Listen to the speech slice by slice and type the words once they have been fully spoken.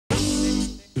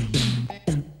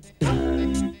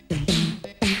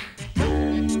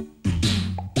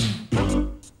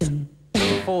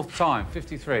time,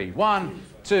 53. 1,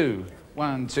 2,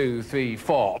 1, 2, 3,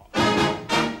 4.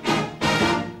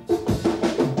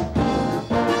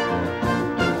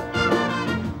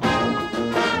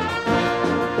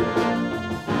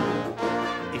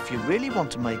 If you really want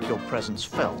to make your presence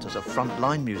felt as a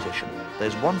front-line musician,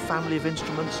 there's one family of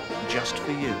instruments just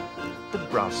for you, the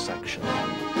brass section.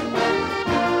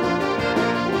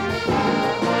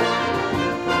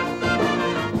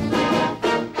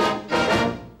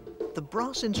 The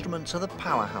brass instruments are the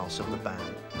powerhouse of the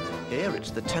band. Here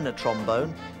it's the tenor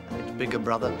trombone and its bigger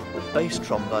brother, the bass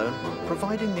trombone,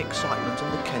 providing the excitement in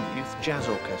the Kent Youth Jazz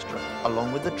Orchestra,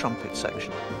 along with the trumpet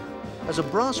section. As a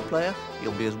brass player,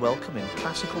 you'll be as welcome in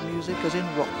classical music as in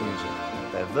rock music.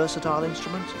 They're versatile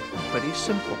instruments and pretty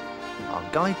simple. Our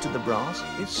guide to the brass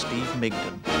is Steve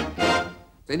Migden.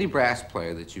 Any brass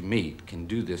player that you meet can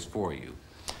do this for you.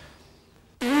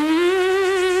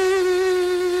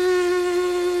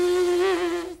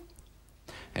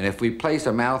 And if we place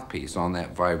a mouthpiece on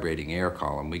that vibrating air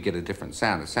column, we get a different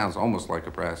sound. It sounds almost like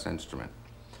a brass instrument.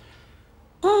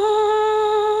 So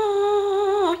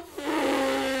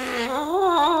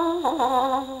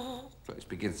it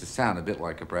begins to sound a bit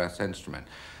like a brass instrument.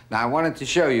 Now, I wanted to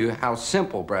show you how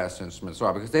simple brass instruments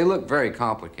are, because they look very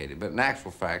complicated, but in actual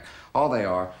fact, all they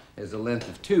are is a length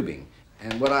of tubing.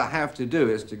 And what I have to do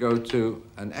is to go to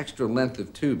an extra length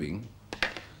of tubing,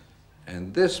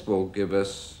 and this will give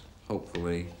us,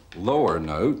 hopefully, lower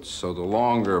notes. So the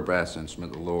longer a brass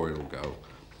instrument, the lower it'll go.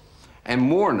 And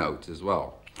more notes as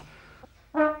well.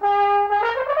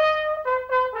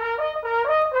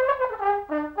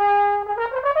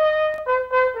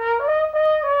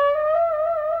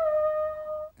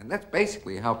 And that's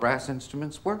basically how brass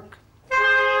instruments work.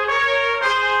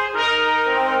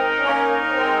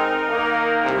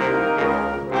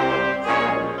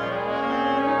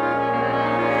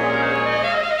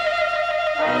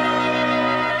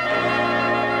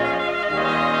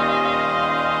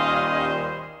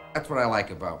 That's what I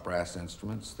like about brass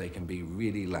instruments. They can be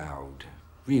really loud,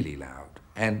 really loud.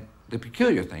 And the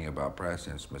peculiar thing about brass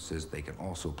instruments is they can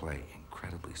also play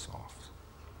incredibly soft.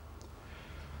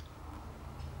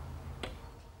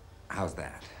 How's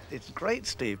that? It's great,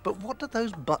 Steve, but what do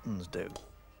those buttons do?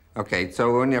 Okay,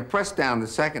 so when you press down the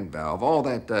second valve, all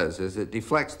that does is it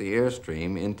deflects the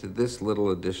airstream into this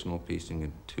little additional piecing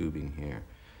and tubing here.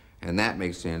 And that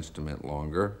makes the instrument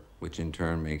longer, which in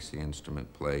turn makes the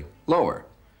instrument play lower.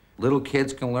 Little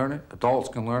kids can learn it, adults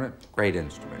can learn it, great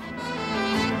instrument.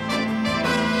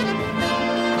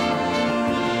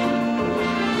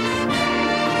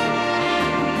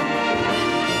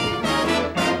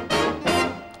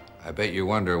 I bet you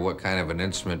wonder what kind of an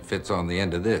instrument fits on the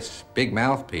end of this. Big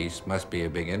mouthpiece must be a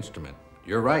big instrument.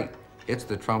 You're right, it's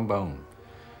the trombone.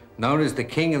 Known as the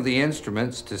king of the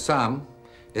instruments to some,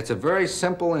 it's a very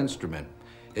simple instrument.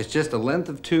 It's just a length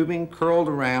of tubing curled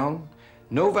around,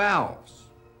 no valves.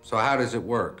 So how does it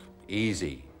work?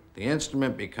 Easy. The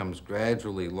instrument becomes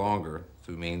gradually longer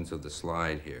through means of the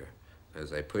slide here.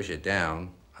 As I push it down,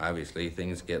 obviously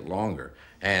things get longer,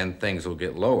 and things will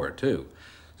get lower too.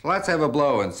 So let's have a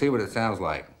blow and see what it sounds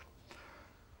like.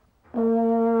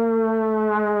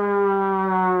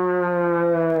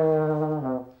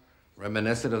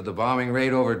 Reminiscent of the bombing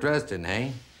raid over Dresden,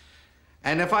 eh?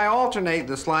 And if I alternate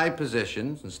the slide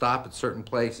positions and stop at certain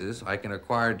places, I can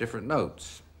acquire different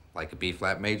notes, like a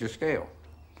B-flat major scale.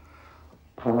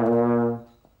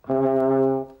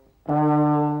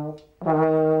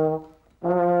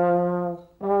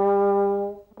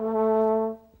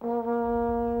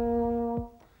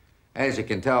 As you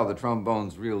can tell, the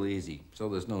trombone's real easy, so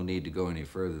there's no need to go any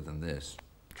further than this,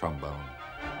 trombone.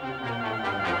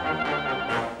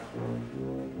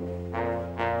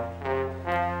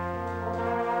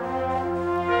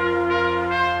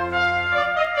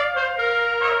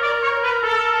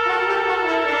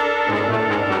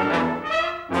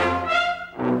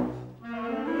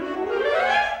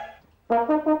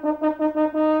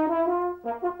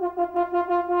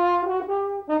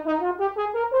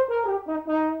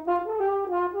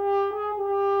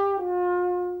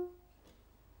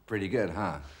 Pretty good,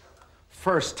 huh?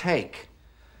 First take.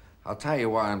 I'll tell you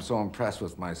why I'm so impressed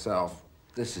with myself.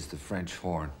 This is the French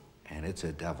horn, and it's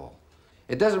a devil.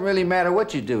 It doesn't really matter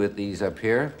what you do with these up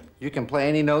here. You can play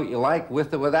any note you like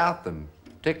with or without them,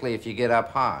 particularly if you get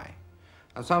up high.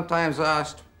 I'm sometimes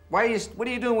asked, what are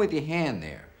you doing with your hand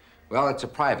there? Well, it's a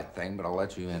private thing, but I'll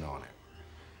let you in on it.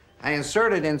 I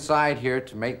insert it inside here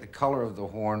to make the color of the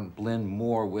horn blend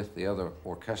more with the other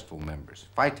orchestral members.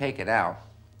 If I take it out,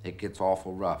 it gets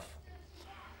awful rough.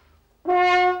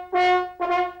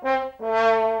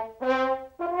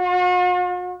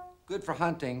 Good good for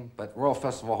hunting, but Royal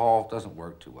Festival Hall doesn't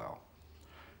work too well.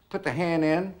 Put the hand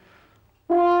in.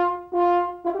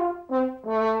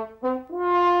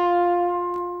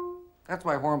 That's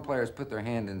why horn players put their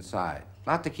hand inside.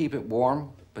 Not to keep it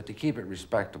warm, but to keep it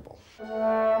respectable.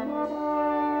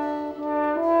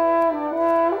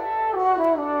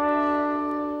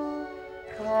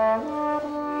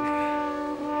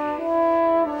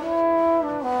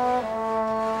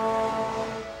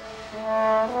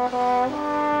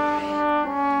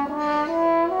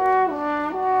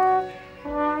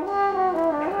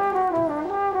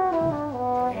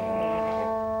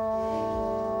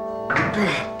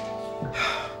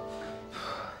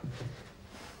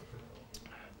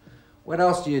 What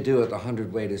else do you do with the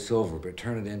 100-weight of silver but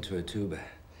turn it into a tuba?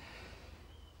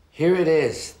 Here it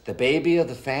is, the baby of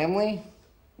the family.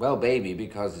 Well, baby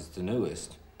because it's the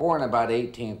newest. Born about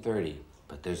 1830,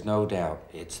 but there's no doubt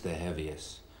it's the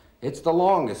heaviest. It's the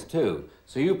longest, too,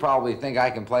 so you probably think I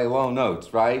can play low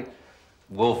notes, right?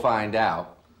 We'll find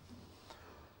out.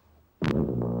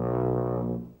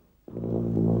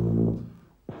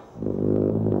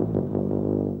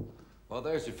 Well,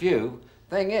 there's a few.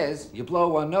 Thing is, you blow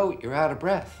one note, you're out of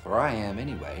breath, or I am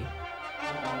anyway.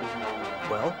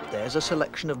 Well, there's a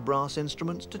selection of brass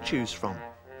instruments to choose from.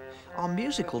 Our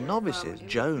musical novices,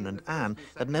 Joan and Anne,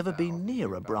 had never been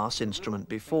near a brass instrument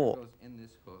before.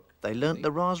 They learnt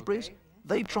the raspberries,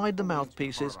 they tried the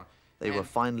mouthpieces, they were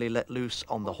finally let loose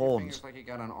on the horns. It's like you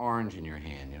got an orange in your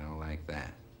hand, you know, like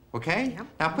that. Okay? Yep.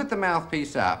 Now put the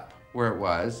mouthpiece up where it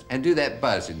was and do that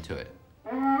buzz into it.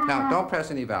 Now, don't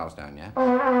press any valves down, yeah?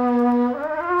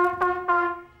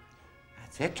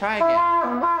 That's it. Try again.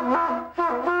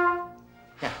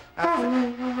 Yeah.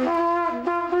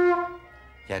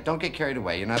 Yeah, don't get carried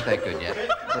away. You're not that good yet.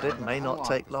 But it may not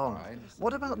take long.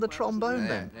 What about the trombone,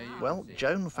 then? Well,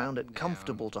 Joan found it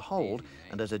comfortable to hold,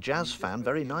 and as a jazz fan,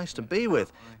 very nice to be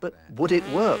with. But would it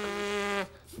work?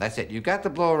 That's it. You've got to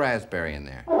blow a raspberry in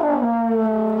there.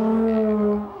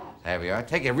 There we are.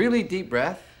 Take a really deep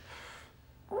breath.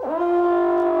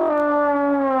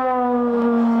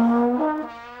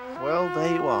 Well,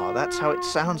 there you are. That's how it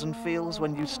sounds and feels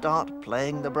when you start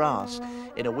playing the brass.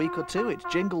 In a week or two, it's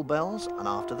jingle bells, and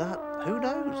after that, who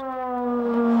knows?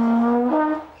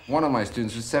 One of my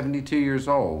students was 72 years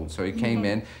old, so he came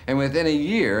in, and within a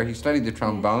year, he studied the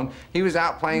trombone. He was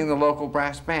out playing in the local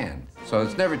brass band, so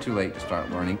it's never too late to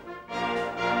start learning.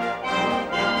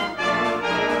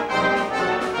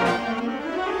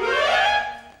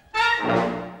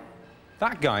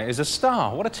 That guy is a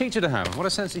star. What a teacher to have. What a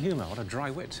sense of humour. What a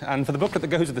dry wit. And for the booklet that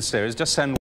goes with the series, just send